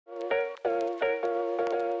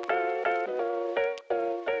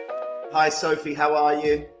Hi, Sophie. How are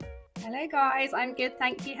you? Hello, guys. I'm good,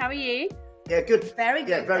 thank you. How are you? Yeah, good. Very good.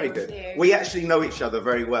 Yeah, very thank good. you. We actually know each other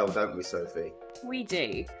very well, don't we, Sophie? We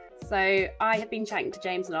do. So I have been chatting to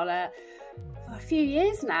James and Ola for a few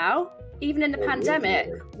years now, even in the pandemic,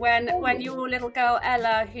 when your little girl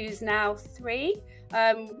Ella, who's now 3,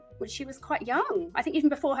 when she was quite young, I think even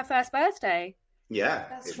before her first birthday. Yeah,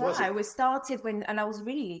 That's right. We started and I was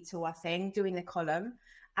really little, I think, doing the column.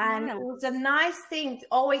 And It was a nice thing,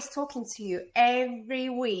 always talking to you every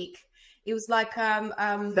week. It was like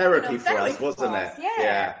therapy for us, wasn't it?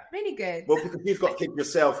 Yeah, really good. Well, because you've got kids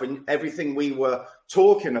yourself, and everything we were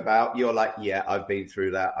talking about, you're like, yeah, I've been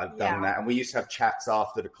through that, I've done that. And we used to have chats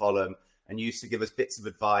after the column, and you used to give us bits of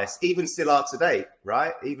advice, even still are today,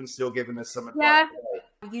 right? Even still giving us some advice.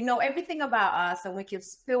 Yeah. You know everything about us, and we can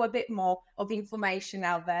spill a bit more of information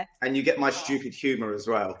out there. And you get my stupid humour as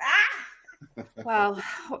well. Well,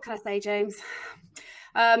 what can I say, James?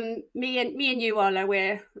 Me and you, Ola,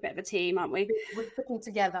 we're a bit of a team, aren't we? We're sticking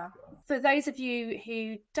together. For those of you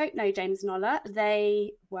who don't know James and Ola,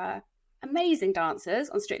 they were amazing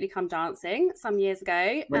dancers on Strictly Come Dancing some years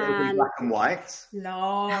ago. When it was in black and white.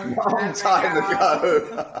 Long time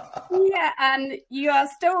ago. Yeah, and you are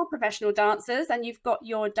still professional dancers, and you've got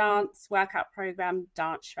your dance workout program,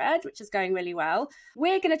 Dance Shred, which is going really well.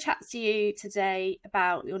 We're going to chat to you today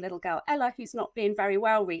about your little girl, Ella, who's not been very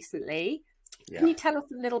well recently. Yeah. Can you tell us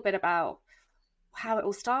a little bit about how it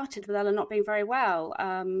all started with Ella not being very well,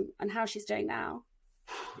 and how she's doing now?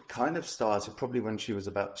 It kind of started probably when she was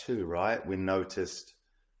about 2, right? We noticed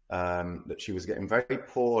that she was getting very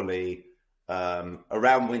poorly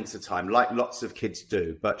around winter time, like lots of kids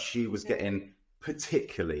do, but she was getting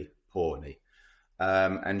particularly poorly.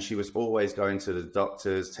 And she was always going to the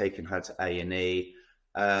doctors, taking her to A&E.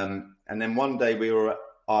 And then one day we were at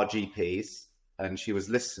our GP's, and she was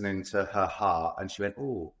listening to her heart, and she went,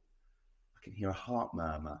 oh, I can hear a heart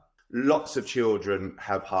murmur. Lots of children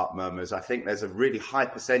have heart murmurs. I think there's a really high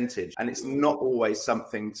percentage, and it's not always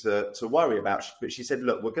something to worry about. But she said,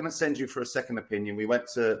 look, we're going to send you for a second opinion. We went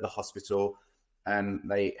to the hospital, and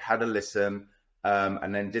they had a listen,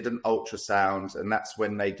 and then did an ultrasound. And that's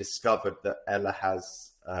when they discovered that Ella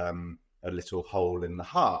has a little hole in the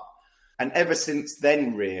heart. And ever since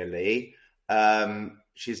then, really,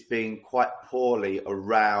 she's been quite poorly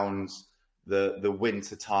around the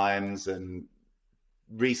winter times, and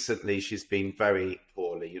recently she's been very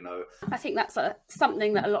poorly, you know. I think that's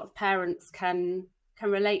something that a lot of parents can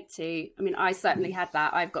relate to. I mean, I certainly had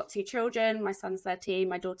that. I've got 2 children. My son's 13,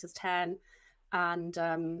 my daughter's 10,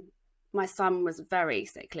 and my son was very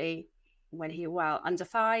sickly when he was under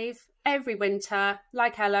 5. Every winter,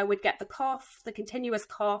 like Ella, would get the continuous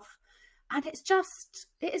cough. And it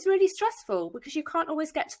is really stressful because you can't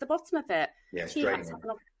always get to the bottom of it. Yeah, he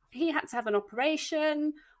had to have an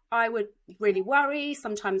operation. I would really worry.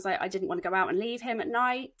 Sometimes I didn't want to go out and leave him at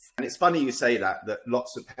night. And it's funny you say that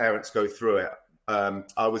lots of parents go through it.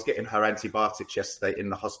 I was getting her antibiotics yesterday in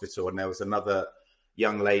the hospital, and there was another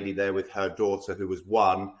young lady there with her daughter who was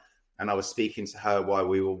 1. And I was speaking to her while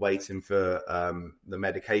we were waiting for the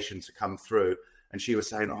medication to come through. And she was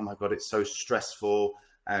saying, oh my God, it's so stressful.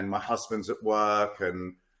 And my husband's at work.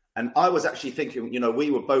 And I was actually thinking, you know,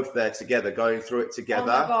 we were both there together, going through it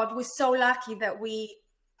together. Oh my God, we're so lucky that we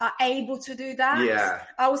are able to do that. Yeah.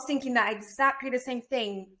 I was thinking that exactly the same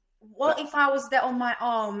thing. What if I was there on my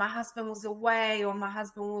own, my husband was away, or my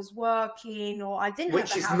husband was working, or I didn't Which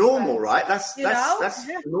have is husband. normal, right? That's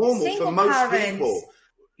normal Single for most parents. people.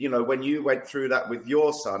 You know, when you went through that with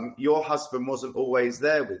your son, your husband wasn't always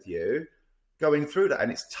there with you going through that.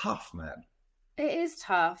 And it's tough, man. It is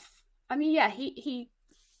tough. I mean, yeah, he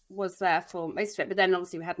was there for most of it, but then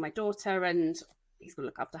obviously we had my daughter, and he's going to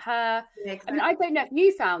look after her. Yeah, exactly. I mean, I don't know if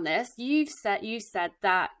you found this. You said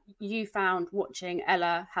that you found watching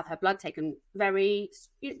Ella have her blood taken very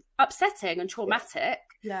upsetting and traumatic.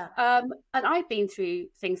 Yeah. And I've been through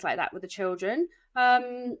things like that with the children.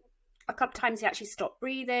 A couple of times he actually stopped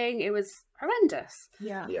breathing. It was horrendous.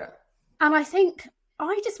 Yeah. Yeah. And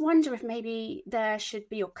I just wonder if maybe there should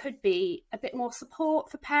be or could be a bit more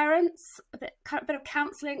support for parents, a bit of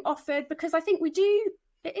counselling offered, because I think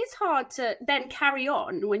it is hard to then carry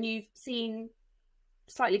on when you've seen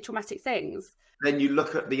slightly traumatic things. Then you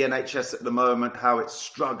look at the NHS at the moment, how it's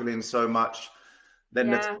struggling so much, then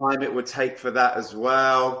the time it would take for that as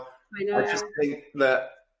well. I know. I just think that,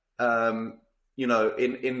 you know,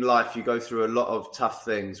 in life, you go through a lot of tough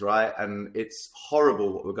things, right? And it's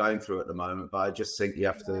horrible what we're going through at the moment, but I just think you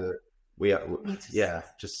have to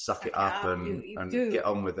just suck it up and get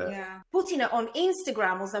on with it. Yeah. Putting it on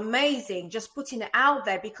Instagram was amazing. Just putting it out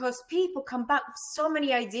there, because people come back with so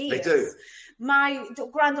many ideas. They do. My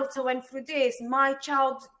granddaughter went through this. My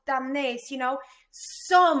child done this. You know,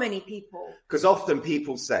 so many people. Because often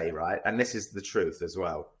people say, right, and this is the truth as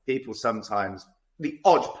well. People sometimes, the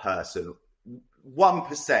odd person,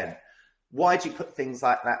 1%. Why do you put things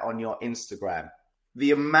like that on your Instagram?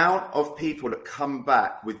 The amount of people that come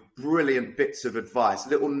back with brilliant bits of advice,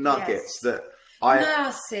 little nuggets that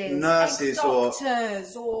nurses or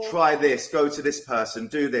doctors or try this, go to this person,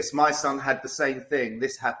 do this. My son had the same thing.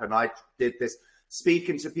 This happened. I did this.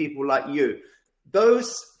 Speaking to people like you,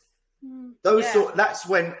 that's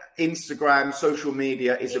when Instagram, social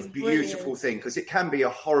media is a beautiful thing, because it can be a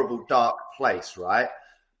horrible, dark place, right?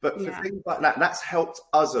 But for things like that, that's helped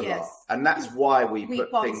us a lot. And that's why we put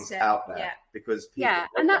things out there. Yeah. Because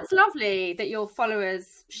and that's lovely that your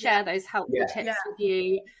followers share those helpful tips with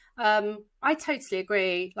you. I totally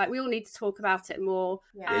agree. Like, we all need to talk about it more.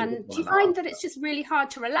 And do you find that it's just really hard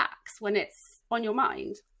to relax when it's on your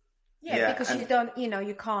mind? Because you don't,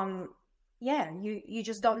 you can't, you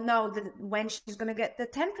just don't know when she's going to get the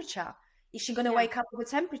temperature. Is she going to wake up with a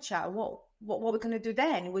temperature? What we're going to do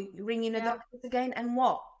then? We ring in the doctors again, and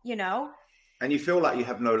what, And you feel like you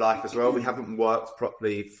have no life as well. We haven't worked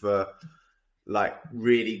properly for,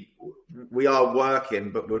 really, we are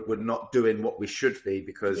working, but we're not doing what we should be,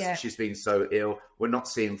 because she's been so ill. We're not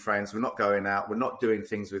seeing friends. We're not going out. We're not doing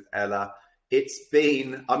things with Ella.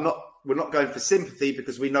 We're not going for sympathy,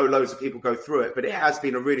 because we know loads of people go through it, but it has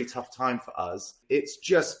been a really tough time for us. It's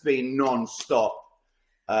just been non-stop.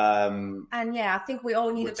 And I think we all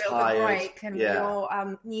need a bit of a break, and we all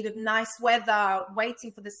need a nice weather,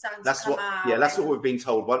 waiting for the sun to come out. Yeah, that's what we've been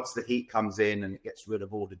told. Once the heat comes in and it gets rid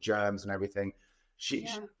of all the germs and everything, she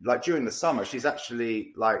during the summer, she's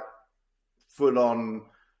actually full on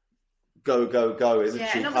go, isn't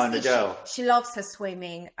she, kind of girl? She loves her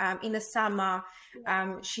swimming. In the summer,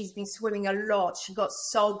 she's been swimming a lot. She got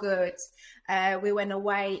so good. We went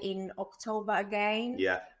away in October again.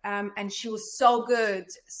 And she was so good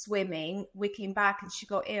swimming. We came back and she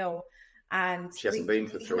got ill. And she hasn't been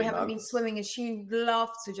for 3 months. We haven't been swimming, and she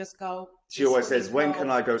loved to just go. She always says, when can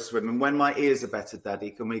I go swimming? When my ears are better,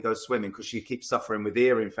 Daddy, can we go swimming? Because she keeps suffering with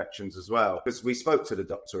ear infections as well. Because we spoke to the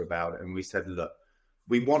doctor about it, and we said, look,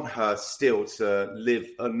 we want her still to live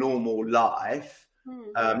a normal life.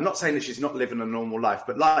 Not saying that she's not living a normal life,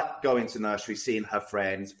 but going to nursery, seeing her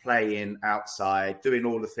friends, playing outside, doing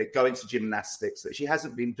all the things, going to gymnastics that she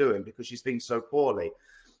hasn't been doing because she's been so poorly.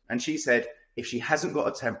 And she said, if she hasn't got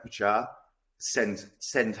a temperature,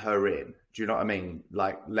 send her in. Do you know what I mean?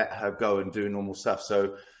 Let her go and do normal stuff.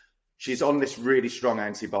 So she's on this really strong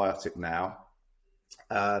antibiotic now.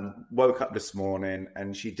 Woke up this morning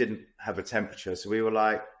and she didn't have a temperature. So we were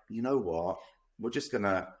like, you know what? We're just going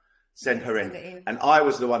to send her in. And I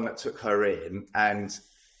was the one that took her in, and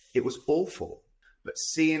it was awful. But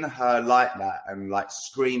seeing her like that and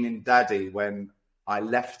screaming Daddy when I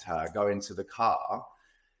left her going to the car,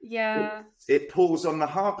 it pulls on the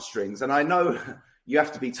heartstrings. And I know you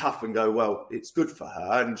have to be tough and go, well, it's good for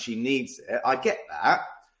her and she needs it. I get that,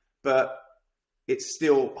 but it's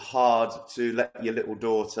still hard to let your little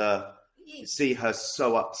daughter see her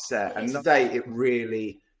so upset. And today it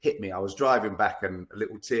really hit me. I was driving back and a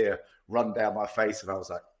little tear run down my face, and I was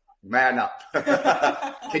like, man up.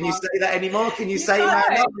 Can you say that anymore? Can you say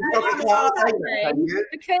man up?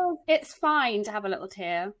 Because it's fine to have a little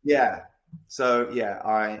tear. Yeah. So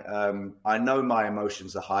I know my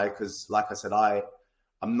emotions are high, because like I said,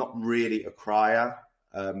 I'm not really a crier.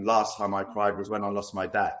 Last time I cried was when I lost my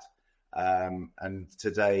dad. And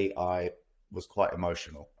today I was quite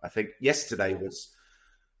emotional. I think yesterday was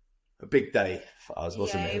a big day for us,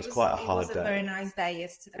 wasn't it? It was quite a hard day. It was a very nice day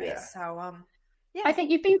yesterday. Yeah. So, I think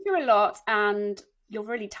you've been through a lot, and you're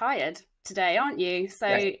really tired today, aren't you? So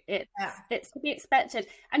it's to be expected.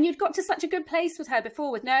 And you'd got to such a good place with her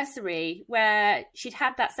before with nursery, where she'd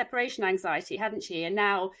had that separation anxiety, hadn't she? And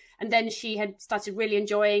then she had started really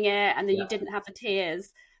enjoying it, and then you didn't have the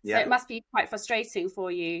tears. So it must be quite frustrating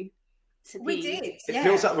for you. We did. It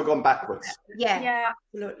feels like we've gone backwards. Yeah,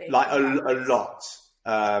 absolutely. A lot.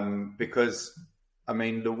 Because I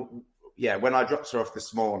mean, when I dropped her off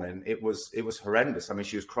this morning, it was horrendous. I mean,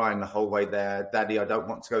 she was crying the whole way there. Daddy, I don't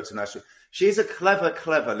want to go to nursery. She's a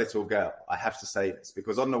clever little girl. I have to say this,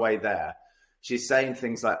 because on the way there, she's saying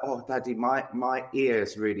things like, "Oh, Daddy, my ear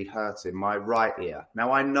is really hurting, my right ear."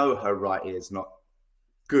 Now I know her right ear is not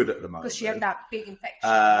good at the moment, because she had that big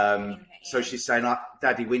infection. So she's saying,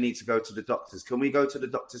 "Daddy, we need to go to the doctors. Can we go to the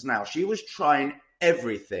doctors now?" She was trying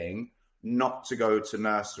everything not to go to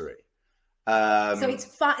nursery. So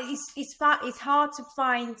it's hard to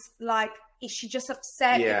find, like, is she just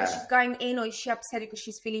upset because she's going in, or is she upset because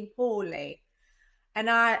she's feeling poorly? And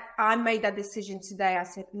I made that decision today. I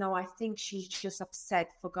said, no, I think she's just upset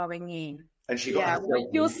for going in. And she got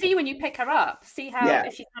you'll see when you pick her up, see how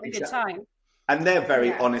if she's having a good time. And they're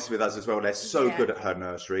very honest with us as well. They're so good at her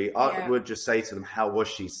nursery. I would just say to them, how was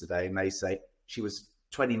she today? And they say, she was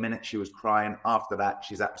 20 minutes, she was crying. After that,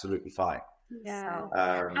 she's absolutely fine. Yeah.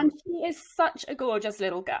 And she is such a gorgeous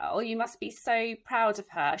little girl. You must be so proud of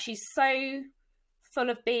her. She's so full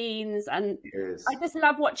of beans, and I just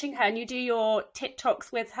love watching her. And you do your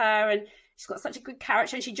TikToks with her, and she's got such a good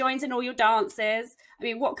character, and she joins in all your dances. I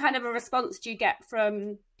mean, what kind of a response do you get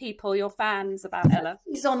from people, your fans, about Ella?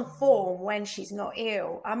 She's on form when she's not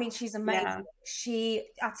ill. I mean, she's amazing.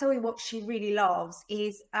 I tell you what she really loves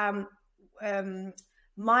is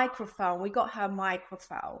microphone. We got her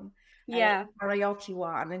microphone. Karaoke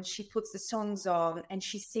one, and she puts the songs on and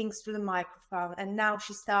she sings through the microphone. And now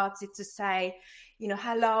she started to say, you know,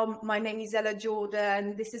 hello, my name is Ella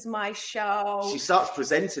Jordan, this is my show. She starts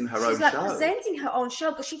presenting her own show. Presenting her own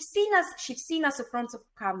show, because she's seen us in front of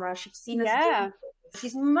camera, she's seen us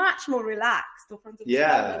she's much more relaxed in front of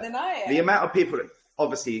camera than I am. The amount of people,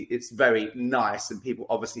 obviously it's very nice, and people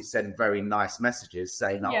obviously send very nice messages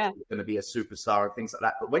saying, oh, you're going to be a superstar and things like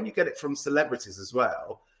that. But when you get it from celebrities as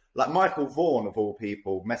well, like Michael Vaughan, of all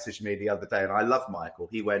people, messaged me the other day, and I love Michael.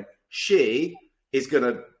 He went, she is going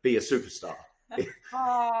to be a superstar.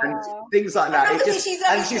 And things like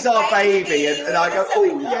that. She's our baby. And I go,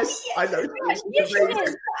 oh, yes, I know.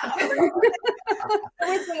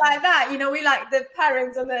 It's like that, you know, we like the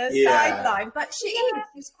parents on the sideline, but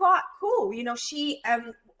she's quite cool. You know, she,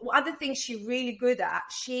 other things she's really good at,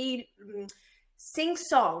 she sings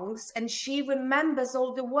songs and she remembers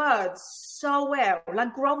all the words so well,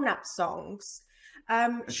 like grown-up songs.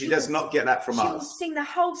 She does not get that from us. She will sing the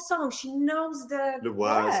whole song. She knows the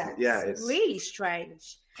words. Yeah, it's really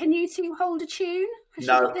strange. Can you two hold a tune? Has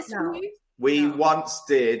no, she got this from you? We once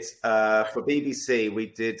did for BBC. We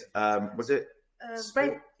did. Was it?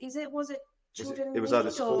 Was it? Children it was either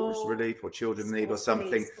Sports Relief or Children Need or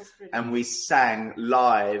something, and we sang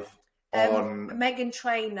live on Meghan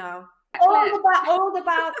Trainor. All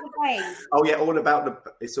about the bass. Oh yeah,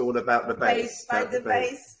 it's all about the bass. By the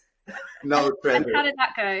bass. No, and how did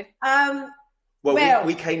that go? Well,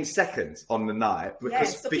 we came second on the night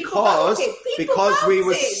because we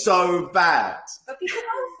were so bad. But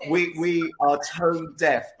people we are tone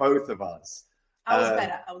deaf, both of us. I was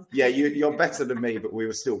better. You're better than me, but we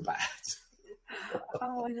were still bad.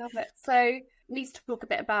 Oh, I love it. So we need to talk a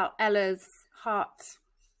bit about Ella's heart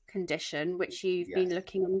condition, which you've been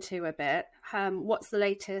looking into a bit. What's the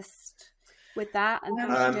latest with that, and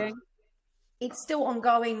how's she doing? It's still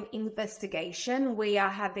ongoing investigation. We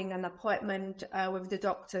are having an appointment with the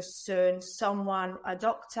doctor soon. A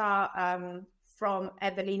doctor from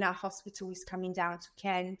Evelina Hospital is coming down to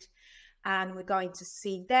Kent, and we're going to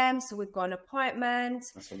see them. So we've got an appointment.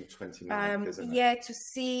 That's on the 29th, isn't it? Yeah, to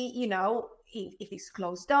see, you know, if it's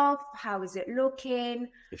closed off, how is it looking?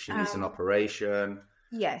 If she needs an operation.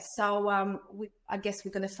 Yes. Yeah, so I guess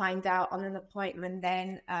we're going to find out on an appointment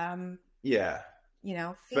then. You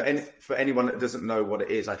know, for anyone that doesn't know what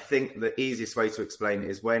it is, I think the easiest way to explain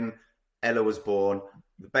it is when Ella was born,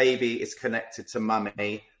 the baby is connected to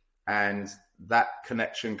mummy, and that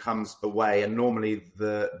connection comes away, and normally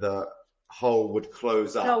the hole would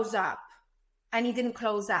close up. And it didn't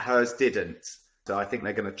close up. Hers didn't. So I think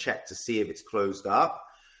they're going to check to see if it's closed up.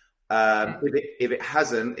 If it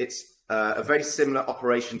hasn't, it's a very similar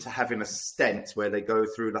operation to having a stent, where they go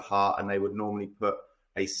through the heart, and they would normally put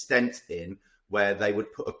a stent in, where they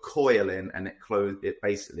would put a coil in, and it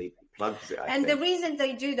basically plugs it. The reason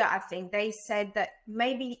they do that, I think, they said that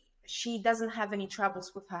maybe she doesn't have any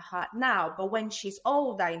troubles with her heart now, but when she's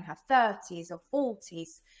older, in her 30s or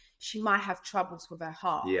 40s, she might have troubles with her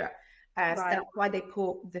heart. Yeah. So that's why they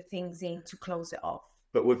put the things in to close it off.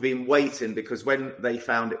 But we've been waiting, because when they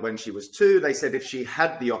found it when she was 2, they said if she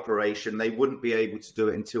had the operation, they wouldn't be able to do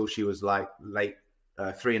it until she was like late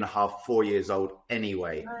 3.5, 4 years old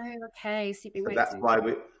anyway. Oh, okay. So, that's why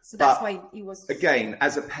that's why it was. Again,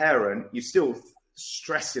 as a parent, you're still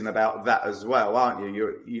stressing about that as well, aren't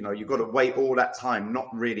you? You've got to wait all that time, not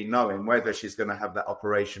really knowing whether she's going to have that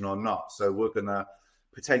operation or not. So we're going to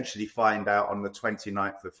potentially find out on the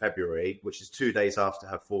 29th of February, which is 2 days after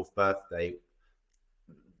her 4th birthday,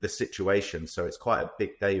 the situation. So it's quite a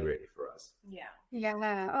big day really for us. Yeah.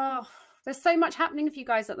 Oh, there's so much happening for you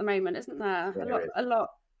guys at the moment, isn't there? A lot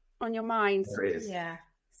on your minds. There is. Yeah.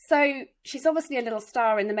 So she's obviously a little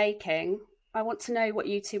star in the making. I want to know what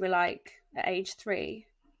you two were like at age 3.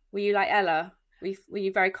 Were you like Ella? Were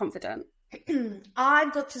you very confident?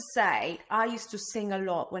 I've got to say, I used to sing a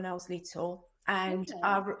lot when I was little. And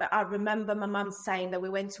I remember my mum saying that we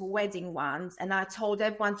went to a wedding once, and I told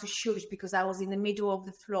everyone to shush because I was in the middle of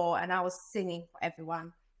the floor and I was singing for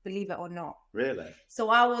everyone, believe it or not. Really? So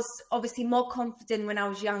I was obviously more confident when I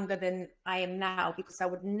was younger than I am now, because I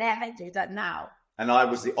would never do that now. And I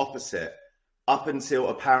was the opposite. Up until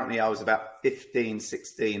apparently I was about 15,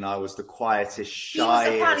 16, I was the quietest, shyest. He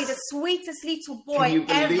was apparently the sweetest little boy ever.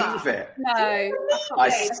 Can you believe it? No.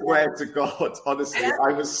 I swear to God, honestly,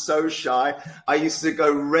 I was so shy. I used to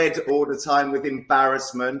go red all the time with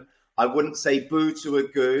embarrassment. I wouldn't say boo to a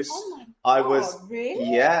goose. Oh my God, I was,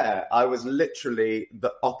 really? Yeah, I was literally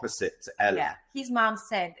the opposite to Ella. Yeah, his mom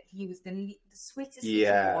said he was the sweetest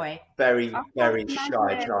little boy. Very, very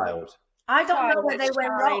shy child. I don't know where they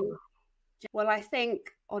went wrong. Well, I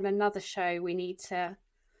think on another show we need to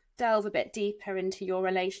delve a bit deeper into your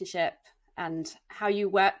relationship and how you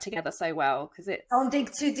work together so well, because it's... Don't dig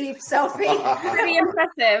too deep, Sophie. Really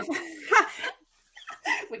impressive.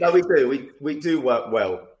 No, we do. We do work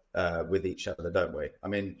well with each other, don't we? I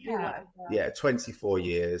mean, 24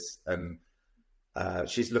 years, and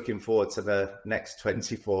she's looking forward to the next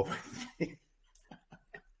 24 with me.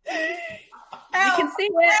 You can see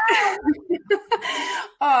it.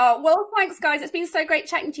 Oh, well, thanks, guys. It's been so great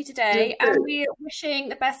chatting to you today. And we're wishing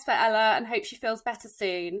the best for Ella and hope she feels better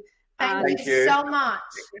soon. Thank you so much.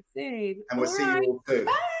 Soon. And we'll see you all soon.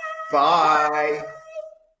 Bye. Bye.